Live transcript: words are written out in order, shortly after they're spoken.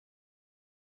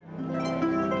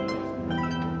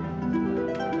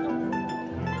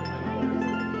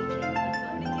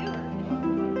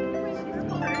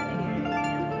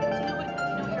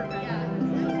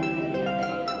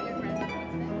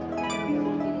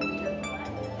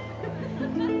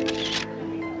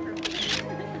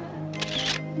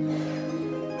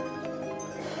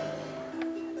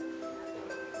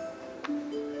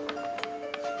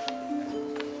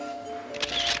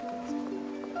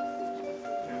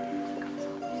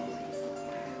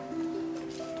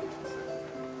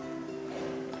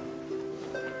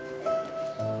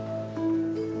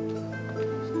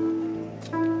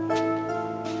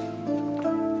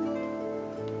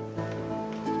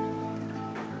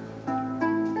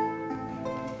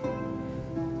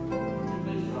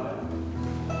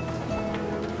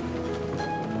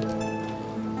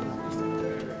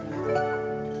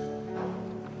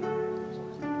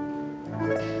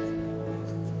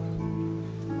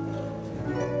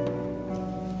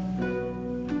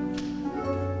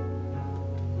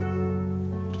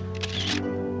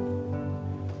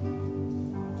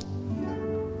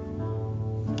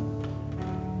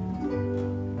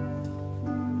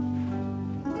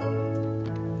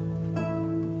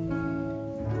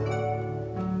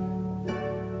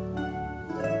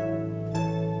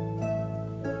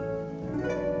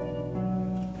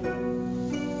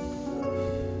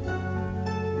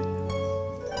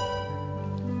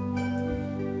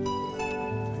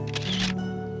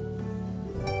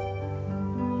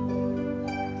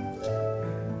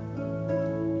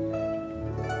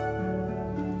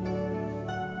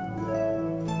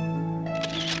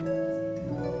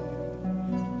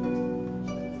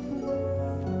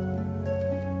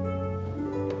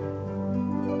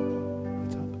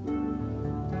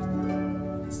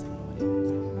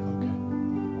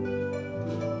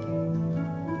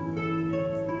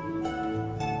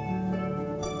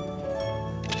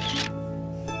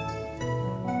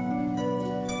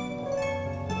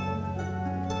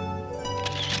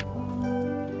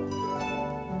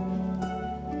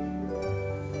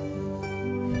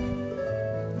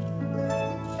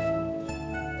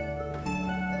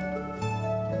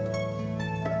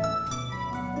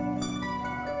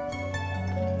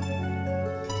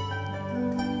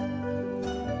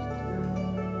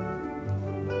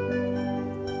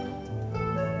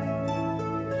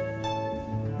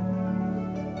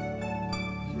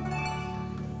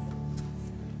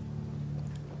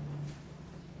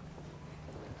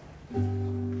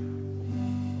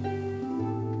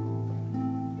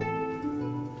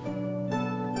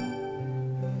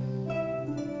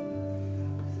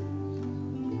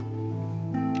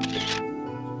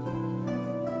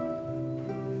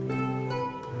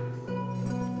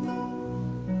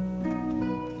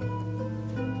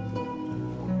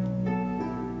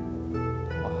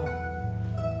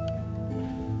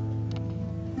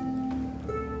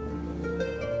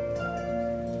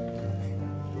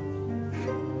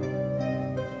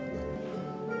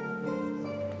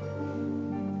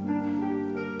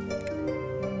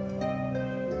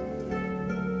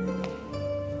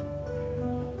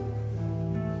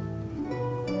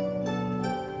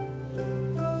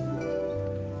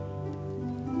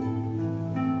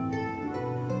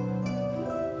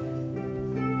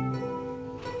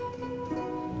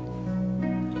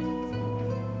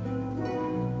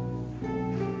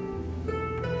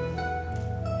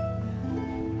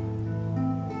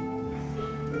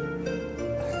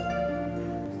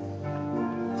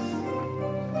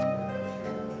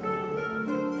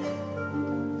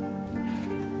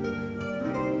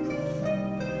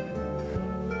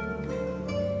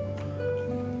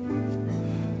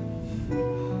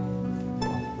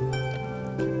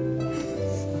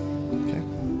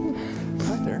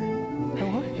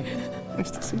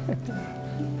Go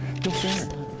sooner.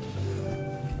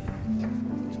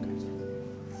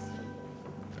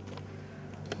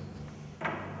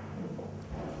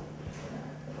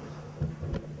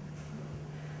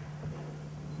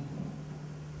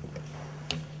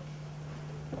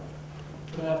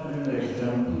 Good afternoon, ladies and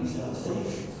gentlemen. Please have a seat.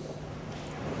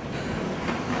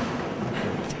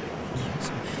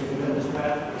 If you've been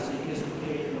distracted,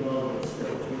 sophisticated, and melodious,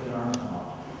 still keep your arms on.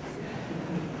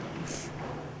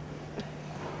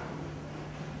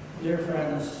 Dear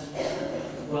friends,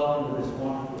 welcome to this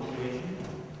wonderful occasion.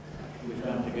 We've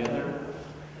come together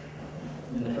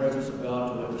in the presence of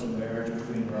God to witness the marriage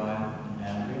between Brian and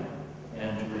Andrea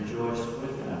and to rejoice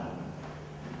with them.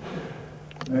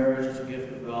 Marriage is a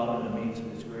gift of God and a means of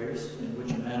His grace in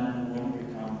which a man and a woman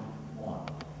become one.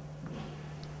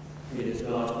 It is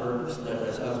God's purpose that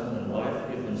as husband and wife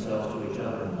give themselves to each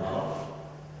other in love,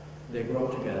 they grow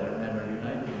together and are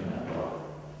united in that love.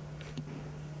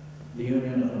 The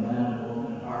union of a man and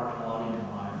woman in heart, body, and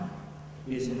mind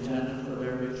is intended for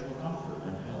their mutual comfort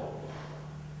and help,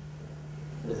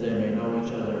 that they may know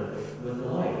each other with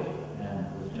delight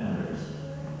and with tenderness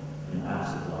in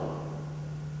acts of love.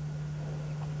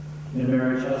 In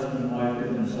marriage, husband and wife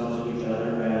give themselves to each other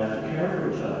and to care for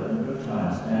each other in good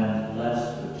times and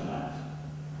less good times.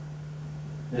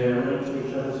 They are linked to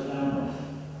each other's families,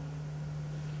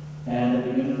 and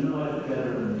they begin a new life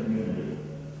together in the community.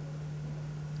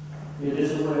 It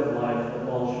is a way of life that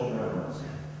all should reverence,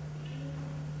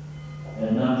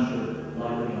 and none should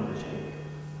lightly undertake.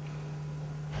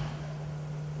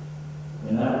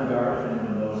 In that regard, if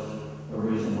anyone knows a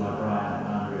reason why Brian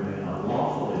and Andrea may not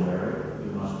lawfully marry, we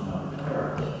must not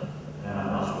declare it. And I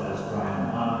must ask Brian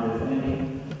and Andrea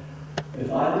if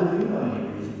either of you know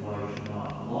any reason why you should not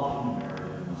lawfully marry,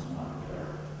 we must not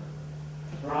declare it.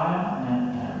 Brian and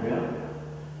Andrea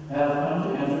have come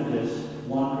to enter this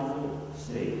wonderful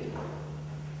state.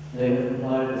 They have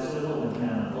complied with civil and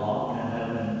canon law and have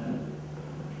been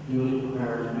duly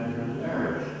prepared to enter into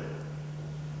marriage.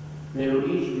 They will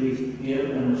each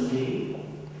give and receive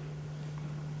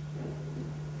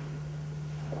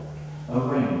a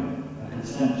ring, a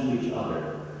consent to each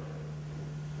other.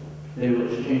 They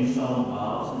will exchange solemn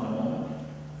vows in a moment,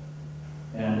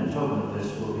 and the token of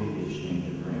this will be the exchange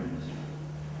of rings.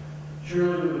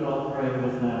 Surely we would all pray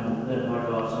with them that by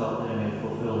God's help they may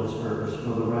fulfill His purpose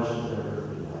for the rest of their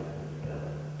earthly life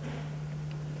together.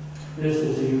 This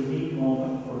is a unique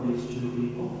moment for these two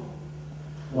people,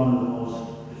 one of the most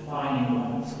defining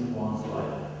moments in one's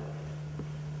life.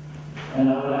 And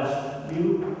I would ask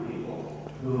you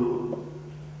people who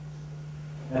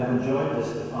have enjoyed this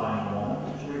defining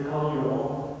moment to recall your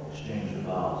own exchange of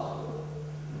vows.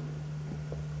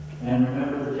 And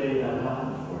remember the day that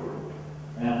happened for you.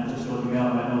 And just looking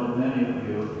out, I know that many of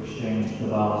you exchanged the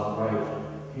vows right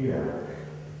here.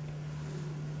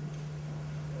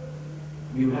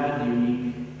 You had the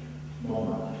unique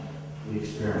moment, the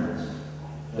experience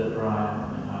that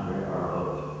Brian and Andrea are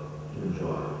about to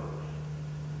enjoy.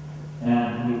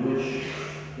 And we wish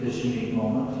this unique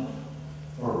moment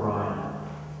for Brian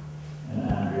and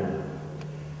Andrea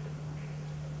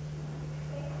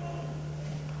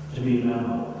to be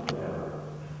memorable forever.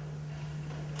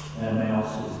 And may all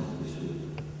seasons be sweet.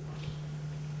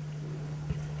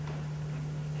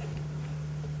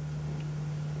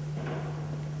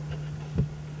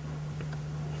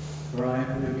 Brian,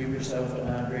 will you give yourself to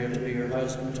Andrea to be your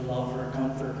husband, to love her,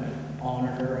 comfort and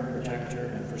honor her and protect her,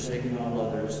 and forsaking all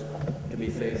others, to be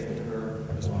faithful to her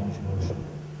as long as you wish?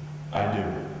 I do.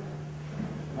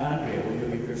 Andrea, will you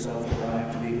give yourself to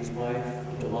Brian to be his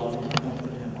wife, to love him,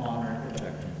 comfort him, honor and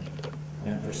protect him,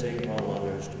 and forsaking all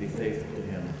others, to be faithful to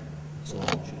him as long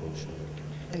as you wish?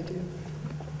 I do.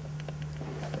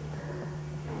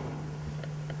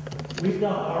 We've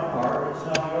done our part, it's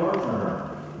now your turn.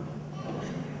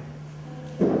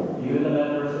 You, the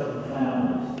members of the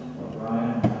families of Brian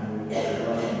and Andrea, are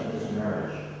blessing of this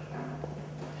marriage.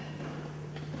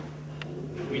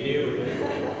 We do.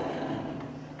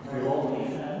 You all need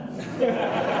friends?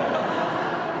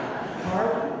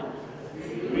 Harp?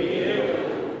 We do.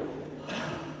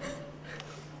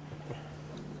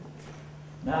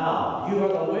 Now, you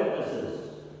are the witnesses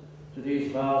to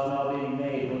these vows now being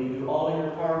made. Will you do all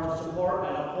your part to support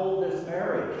and uphold this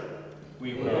marriage?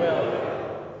 We will.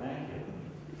 Thank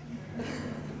you.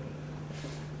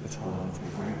 It's all on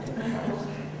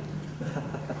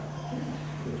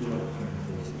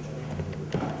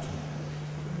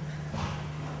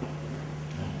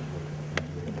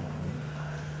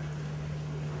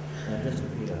And just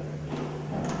repeat after me.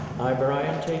 I,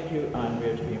 Brian, take you,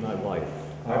 Andrea, to be my wife.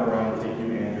 I, Brian, take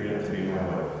you, Andrea, to be my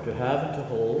wife. To have and to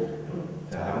hold.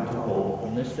 To have and to hold.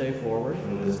 from this day forward,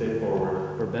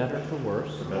 for better, for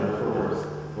worse,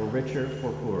 for richer,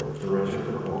 for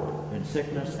poorer, in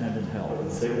sickness and in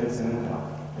health,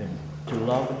 and to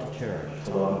love and to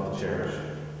cherish,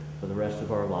 for the rest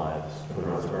of our lives.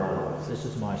 This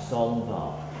is my solemn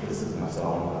vow.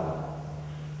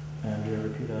 Andrea,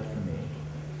 repeat after me.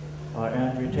 I,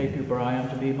 Andrea, take you, Brian,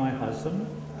 to be my husband.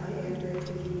 I, Andrea,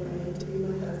 take you, Brian, to be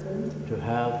my husband. To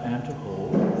have and to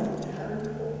hold.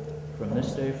 From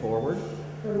this day forward.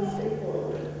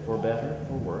 For better,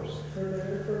 for worse.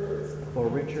 For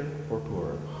richer, for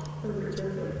poorer.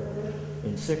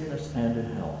 In sickness and in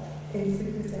health.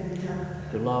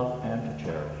 To love and to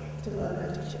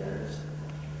cherish.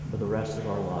 For the rest of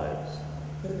our lives.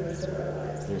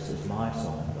 This is my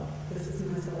solemn vow.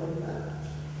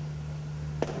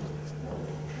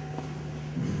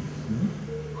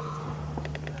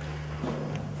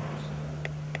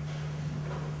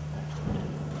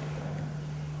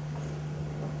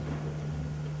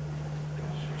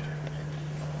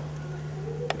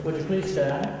 Would you please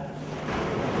stand?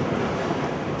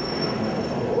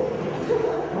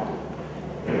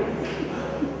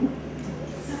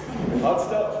 Hot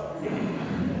stuff.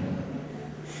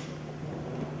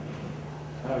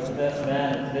 I was the best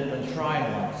man at Midland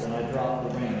Shrine once, and I dropped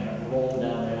the ring, and it rolled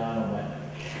down the aisle and went.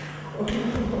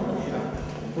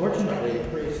 Fortunately, the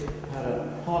priest had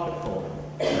a pocket full.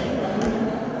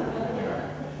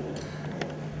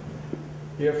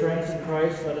 Dear friends in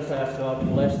Christ, let us ask God to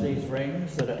bless these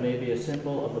rings, that it may be a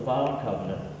symbol of the vow and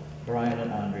covenant Brian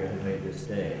and Andrea have made this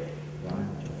day. Brian?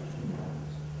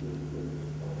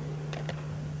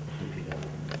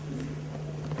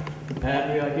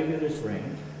 Andrea, I give you this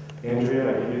ring.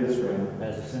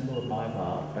 As a symbol of my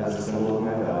vow.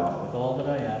 With all that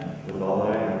I am. And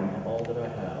all that I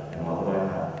have.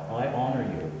 I honor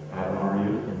you.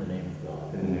 In the name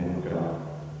of God.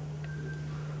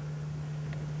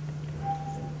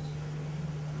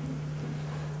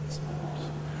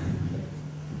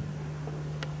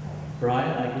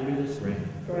 Brian, I give you this ring.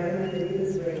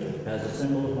 As a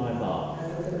symbol of my vow.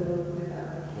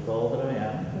 With all that I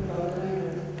am. And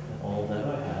all that I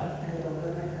have.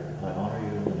 I honor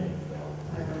you in the name of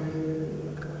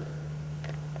God.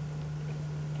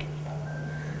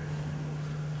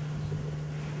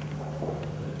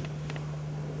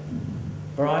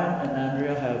 Brian and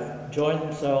Andrea have joined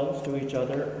themselves to each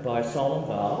other by solemn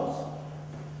vows,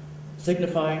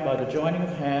 signifying by the joining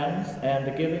of hands and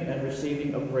the giving and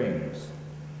receiving of rings.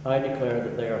 I declare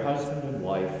that they are husband and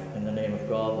wife in the name of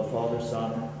God, the Father,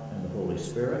 Son, and the Holy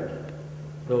Spirit.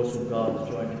 Those whom God has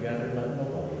joined together, let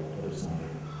nobody put asunder.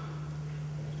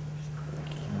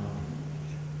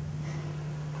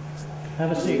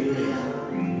 Have a seat,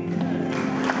 please.